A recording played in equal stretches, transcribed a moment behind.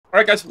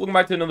Alright guys, welcome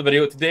back to another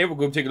video. Today we're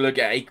going to take a look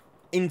at a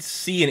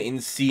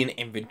insane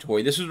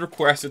inventory. This was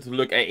requested to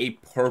look at a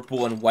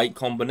purple and white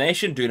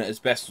combination, doing it as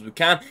best as we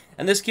can,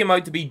 and this came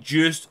out to be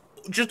just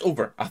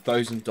over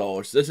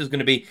 $1,000. So this is going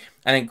to be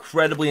an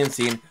incredibly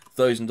insane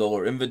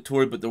 $1,000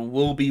 inventory, but there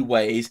will be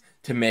ways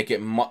to make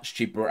it much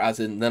cheaper, as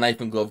in the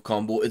knife and glove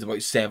combo is about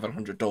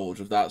 $700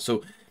 of that.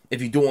 So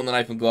if you don't want the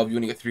knife and glove, you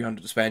only get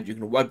 300 to spend, you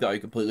can wipe that out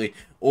completely,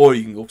 or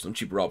you can go for some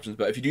cheaper options.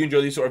 But if you do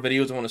enjoy these sort of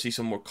videos and want to see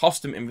some more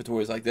custom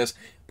inventories like this,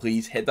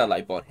 please hit that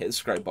like button, hit the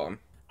subscribe button,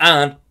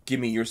 and give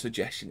me your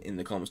suggestion in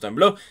the comments down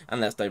below,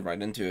 and let's dive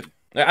right into it.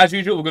 Now, as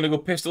usual, we're going to go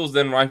pistols,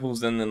 then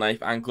rifles, then the knife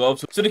and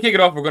gloves. So to kick it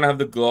off, we're going to have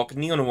the Glock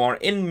Neo Noir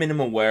in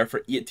minimal wear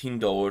for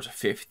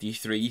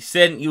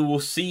 $18.53. You will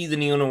see the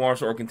Neo Noir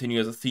sort of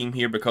continue as a theme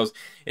here because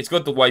it's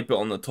got the white bit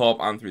on the top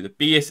and through the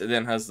base. It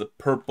then has the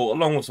purple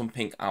along with some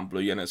pink and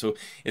blue in it. So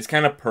it's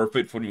kind of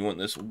perfect for when you want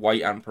this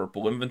white and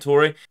purple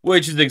inventory,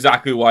 which is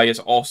exactly why it's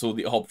also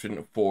the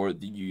option for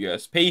the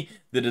USP.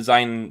 The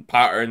design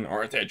pattern or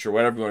architecture,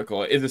 whatever you want to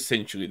call it, is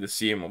essentially the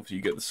same. Obviously,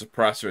 you get the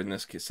suppressor in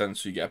this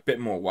sense, so you get a bit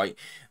more white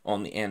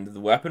on the end of the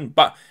weapon.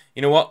 But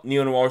you know what?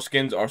 Neo Noir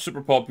skins are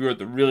super popular,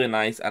 they're really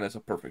nice, and it's a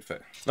perfect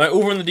fit. Now,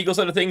 over on the decal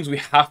side of things, we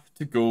have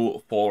to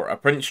go for a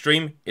print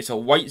stream. It's a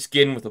white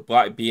skin with a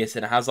black base,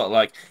 and it has that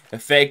like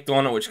effect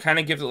on it, which kind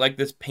of gives it like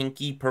this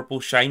pinky purple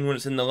shine when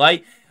it's in the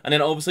light. And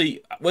then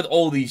obviously, with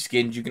all these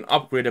skins, you can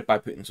upgrade it by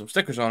putting some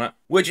stickers on it,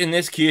 which in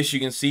this case, you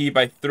can see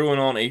by throwing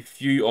on a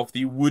few of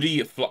the woody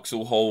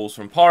fluxo holes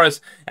from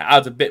Paris. It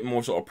adds a bit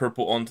more sort of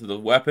purple onto the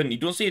weapon. You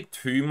don't see it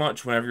too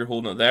much whenever you're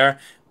holding it there,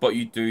 but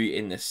you do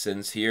in this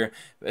sense here.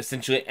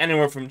 Essentially,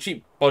 anywhere from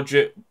cheap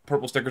budget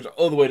purple stickers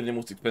all the way to the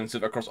most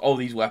expensive across all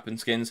these weapon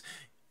skins,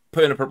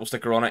 putting a purple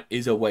sticker on it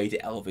is a way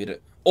to elevate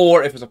it.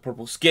 Or if it's a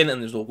purple skin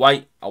and there's a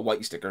white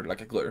sticker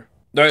like a glitter.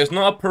 Now, it's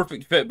not a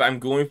perfect fit, but I'm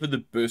going for the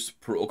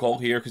boost protocol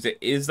here because it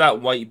is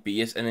that white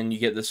base, and then you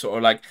get this sort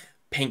of like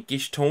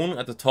pinkish tone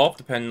at the top,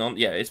 depending on,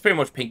 yeah, it's pretty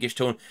much pinkish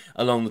tone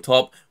along the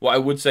top. What I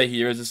would say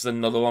here is this is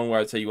another one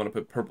where I'd say you want to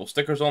put purple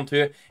stickers onto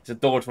it. It's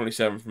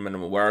 $1.27 for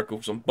minimum wear. Go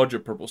for some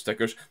budget purple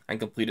stickers and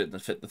complete it to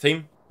fit the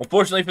theme.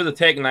 Unfortunately for the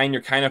Tech 9,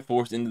 you're kind of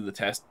forced into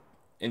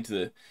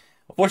the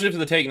Unfortunately for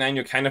the Take 9,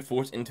 you're kind of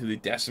forced into the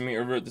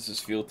decimator route. This is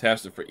field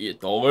tested for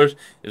 $8.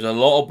 There's a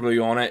lot of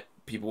blue on it.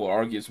 People will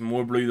argue it's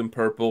more blue than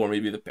purple, or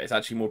maybe it's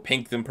actually more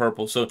pink than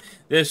purple. So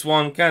this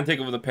one, kind of take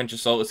it with a pinch of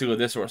salt. It's either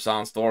this or a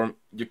Sandstorm.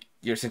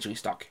 You're essentially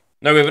stuck.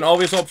 Now, we have an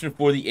obvious option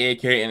for the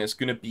AK, and it's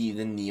going to be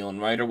the Neon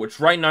Rider,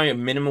 which right now, at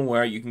minimum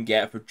wear, you can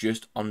get for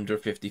just under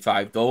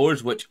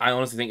 $55, which I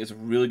honestly think is a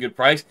really good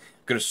price.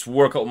 Could have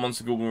swore a couple months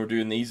ago when we were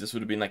doing these, this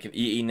would have been like an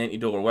 $80,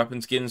 $90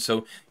 weapon skin.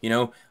 So, you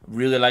know,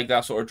 really like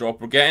that sort of drop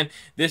we're getting.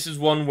 This is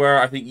one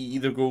where I think you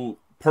either go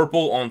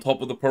purple on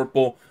top of the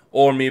purple,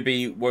 or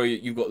maybe where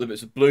you've got the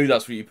bits of blue,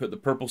 that's where you put the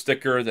purple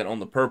sticker, then on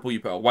the purple you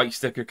put a white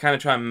sticker, kind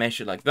of try and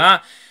mesh it like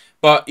that.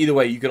 But either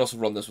way, you could also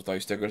run this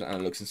without stickers, and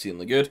it looks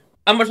insanely good.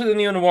 And much like the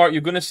Neo Noir,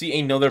 you're going to see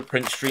another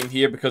print stream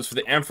here, because for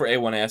the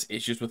M4A1S,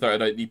 it's just without a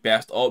doubt the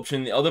best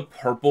option. The other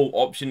purple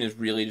option is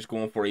really just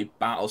going for a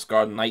Battle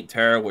Scarred Night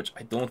Terror, which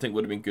I don't think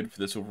would have been good for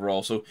this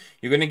overall. So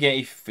you're going to get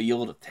a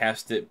field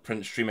tested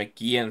print stream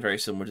again, very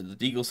similar to the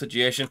Deagle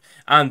situation.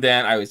 And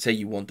then I would say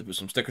you want to put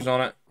some stickers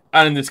on it.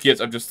 And in this case,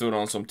 I've just thrown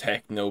on some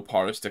Techno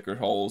power sticker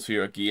holes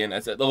here again. A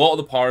lot of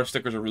the power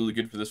stickers are really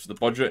good for this for the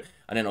budget.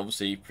 And then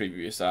obviously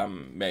previous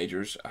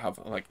majors have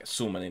like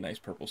so many nice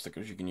purple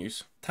stickers you can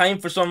use. Time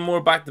for some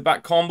more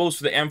back-to-back combos.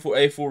 For the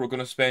M4A4, we're going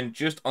to spend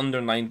just under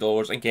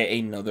 $9 and get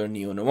another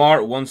Neo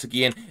Noir. Once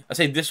again, I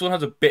say this one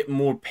has a bit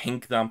more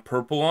pink than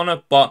purple on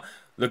it, but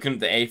looking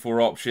at the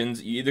A4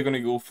 options, you're either going to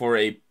go for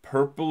a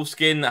purple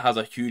skin that has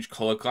a huge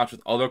color clash with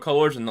other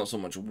colors and not so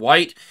much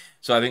white.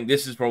 So I think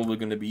this is probably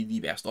going to be the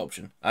best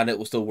option, and it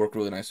will still work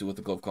really nicely with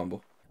the glove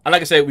combo. And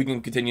like I said, we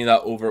can continue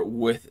that over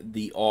with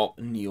the AWP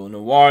Neo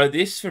Noir.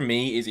 This, for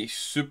me, is a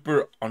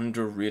super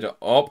underrated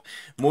AWP,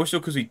 more so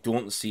because we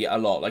don't see it a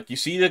lot. Like, you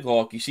see the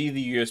Glock, you see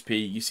the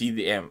USP, you see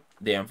the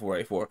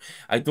M4A4.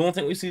 I don't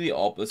think we see the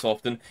AWP this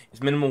often.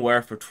 It's minimum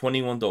wear for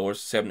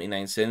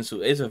 $21.79,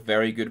 so it is a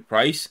very good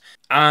price,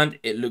 and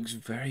it looks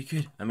very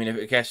good. I mean,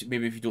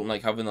 maybe if you don't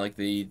like having like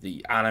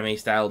the anime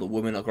style, the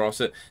woman across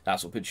it,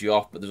 that's what puts you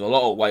off. But there's a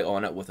lot of white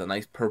on it with a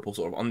nice purple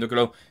sort of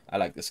underglow. I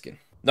like this skin.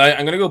 Now,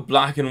 I'm going to go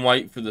black and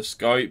white for the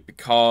Scout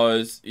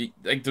because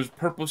like there's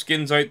purple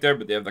skins out there,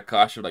 but they have the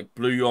clash of like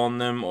blue on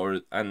them,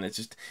 and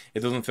it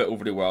doesn't fit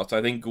overly well. So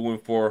I think going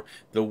for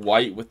the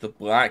white with the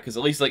black, because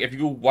at least like if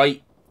you go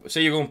white,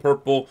 say you're going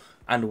purple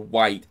and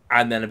white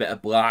and then a bit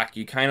of black,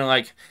 you kind of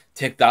like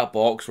tick that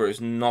box where it's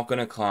not going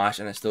to clash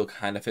and it still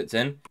kind of fits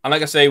in. And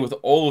like I say, with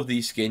all of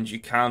these skins, you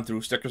can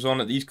throw stickers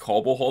on it. These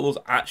cobble hollows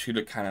actually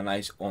look kind of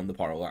nice on the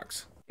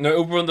parallax. Now,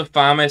 over on the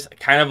FAMAS,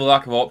 kind of a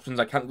lack of options.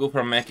 I can't go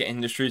for a Mecha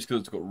Industries because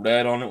it's got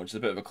red on it, which is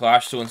a bit of a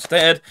clash. So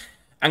instead,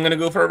 I'm going to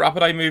go for a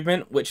rapid eye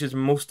movement, which is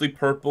mostly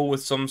purple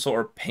with some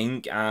sort of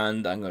pink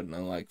and, I'm going to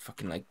know, like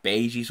fucking like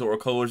beigey sort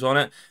of colors on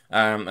it.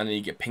 And then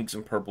you get pinks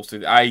and purples through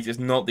the eyes. It's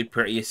not the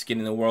prettiest skin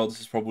in the world.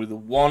 This is probably the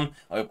one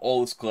out of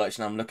all this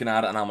collection. I'm looking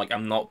at it and I'm like,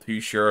 I'm not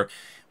too sure.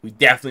 We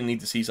definitely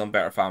need to see some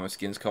better family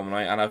skins coming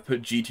out. And I've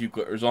put G2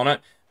 glitters on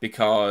it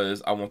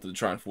because I wanted to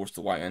try and force the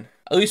white in.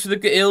 At least for the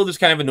Gail, there's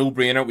kind of a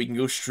no-brainer. We can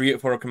go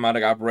straight for a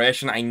chromatic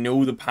aberration. I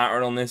know the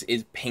pattern on this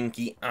is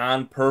pinky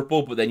and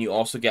purple, but then you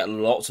also get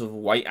lots of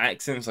white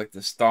accents, like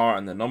the star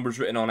and the numbers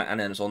written on it,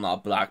 and then it's on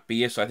that black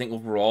base. So I think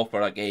overall,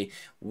 for like a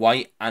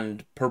white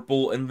and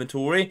purple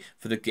inventory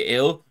for the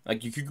Gail,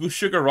 like you could go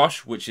Sugar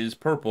Rush, which is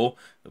purple,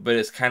 but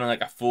it's kind of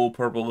like a full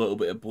purple, a little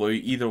bit of blue.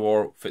 Either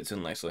or fits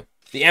in nicely.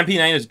 The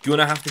MP9 is going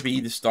to have to be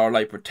the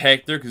Starlight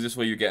Protector, because this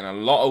way you're getting a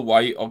lot of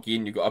white.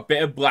 Again, you've got a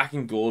bit of black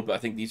and gold, but I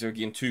think these are,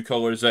 again, two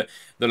colours that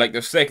they're like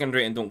they're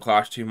secondary and don't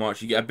clash too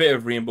much. You get a bit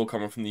of rainbow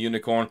coming from the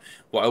unicorn.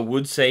 What I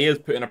would say is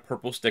putting a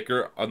purple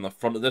sticker on the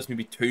front of this,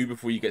 maybe two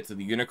before you get to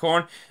the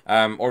unicorn,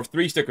 or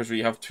three stickers where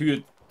you have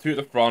two at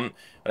the front,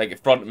 like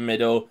front and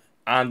middle,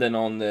 and then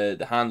on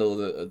the handle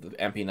of the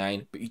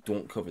MP9, but you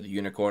don't cover the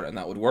unicorn, and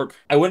that would work.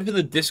 I went for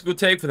the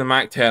discotheque for the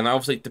Mac 10.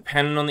 Obviously,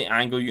 depending on the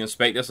angle you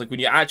inspect this, like when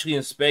you actually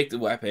inspect the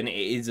weapon, it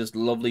is this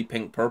lovely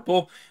pink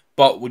purple.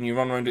 But when you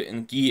run around it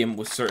in game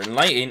with certain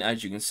lighting,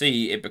 as you can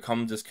see, it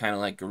becomes this kind of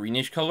like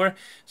greenish color.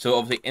 So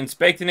obviously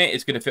inspecting it,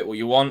 it's going to fit what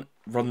you want.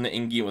 Running it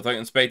in game without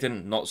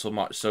inspecting, not so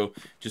much. So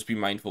just be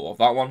mindful of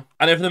that one.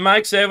 And then for the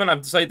Mag 7,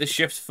 I've decided to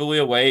shift fully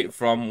away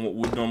from what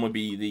would normally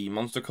be the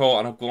Monster Call,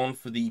 and I've gone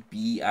for the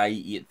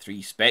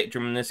BI83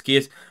 Spectrum in this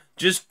case.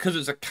 Just because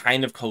it's a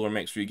kind of color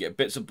mix where you get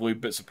bits of blue,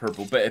 bits of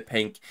purple, bit of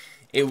pink.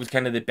 It was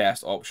kind of the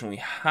best option we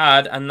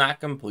had, and that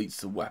completes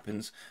the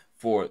weapons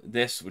for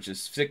this, which is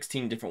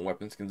 16 different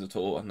weapon skins in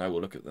total. And now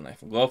we'll look at the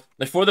knife and glove.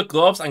 Now for the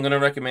gloves, I'm going to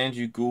recommend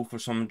you go for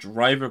some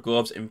driver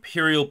gloves,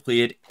 Imperial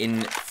Blade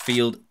in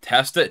Field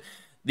Tested.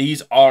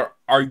 These are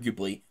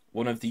arguably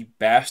one of the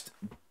best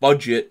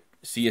budget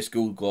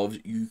CSGO gloves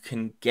you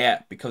can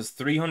get, because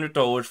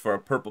 $300 for a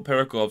purple pair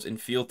of gloves in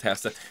Field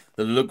Tested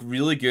that look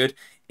really good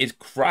is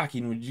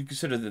cracking when you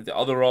consider that the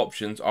other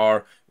options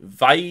are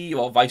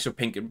Vice or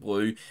pink and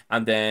blue,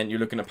 and then you're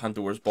looking at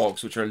Pandora's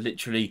Box, which are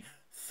literally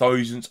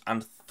thousands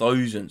and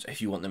thousands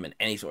if you want them in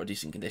any sort of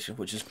decent condition,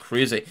 which is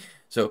crazy.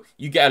 So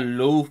you get a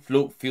low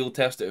float field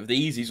test of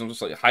these. These are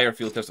just like a higher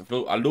field test of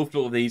float. A low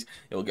float of these,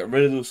 it'll get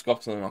rid of those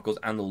scuffs on the knuckles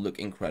and they'll look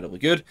incredibly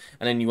good.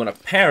 And then you want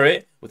to pair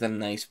it with a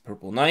nice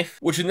purple knife,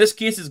 which in this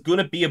case is going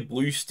to be a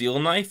blue steel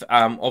knife.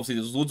 Obviously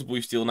there's loads of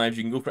blue steel knives.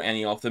 You can go for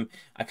any of them.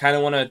 I kind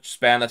of want to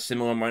spend a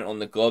similar amount on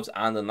the gloves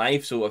and the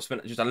knife, so I've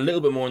spent just a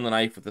little bit more on the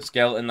knife with the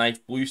skeleton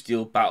knife, blue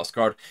steel, battle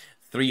scarred.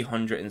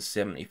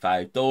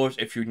 $375.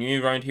 If you're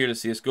new around here to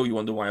CSGO, you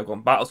wonder why I've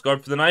gone battle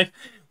scarred for the knife.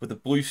 With the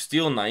blue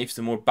steel knives,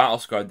 the more battle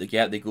scarred they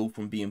get, they go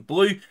from being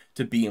blue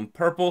to being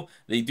purple.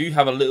 They do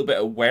have a little bit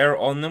of wear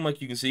on them,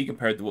 like you can see,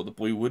 compared to what the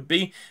blue would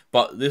be,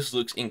 but this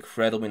looks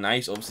incredibly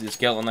nice. Obviously the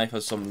skeleton knife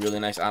has some really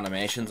nice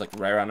animations, like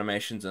rare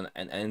animations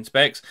and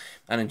specs,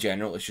 and in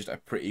general it's just a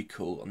pretty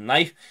cool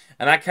knife,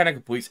 and that kind of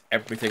completes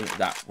everything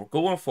that we're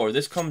going for.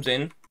 This comes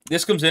in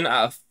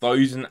at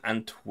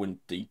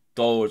 $1,020.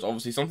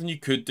 Obviously, something you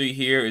could do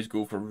here is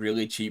go for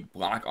really cheap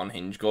black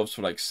unhinged gloves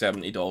for like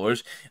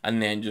 $70,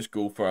 and then just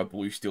go for a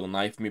blue steel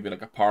knife, maybe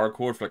like a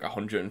paracord for like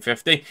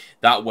 $150.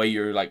 That way,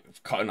 you're like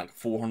cutting like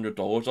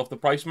 $400 off the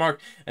price mark.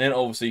 And then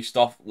obviously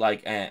stuff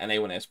like an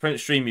A1S print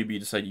stream, maybe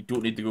you decide you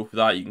don't need to go for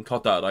that. You can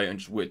cut that out and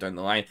just wait down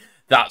the line.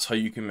 That's how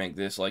you can make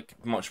this like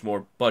much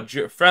more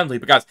budget friendly.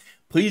 But guys,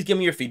 please give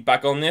me your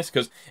feedback on this,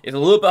 because it's a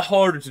little bit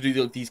harder to do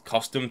like these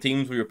custom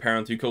teams where you're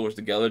pairing two colors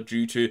together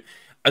due to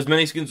as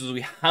many skins as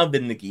we have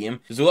in the game.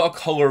 There's a lot of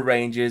color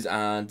ranges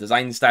and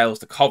design styles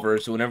to cover,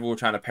 so whenever we're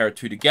trying to pair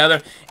two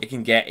together, it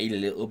can get a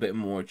little bit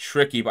more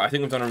tricky. But I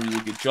think we've done a really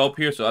good job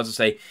here. So as I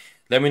say,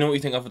 let me know what you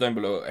think of it down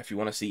below if you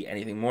want to see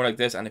anything more like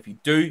this, and if you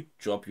do,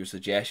 drop your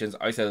suggestions.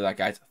 Outside of that,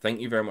 guys,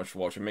 thank you very much for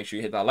watching. Make sure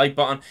you hit that like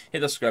button,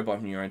 hit the subscribe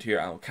button when you're around here,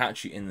 and I'll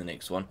catch you in the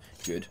next one.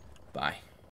 Goodbye.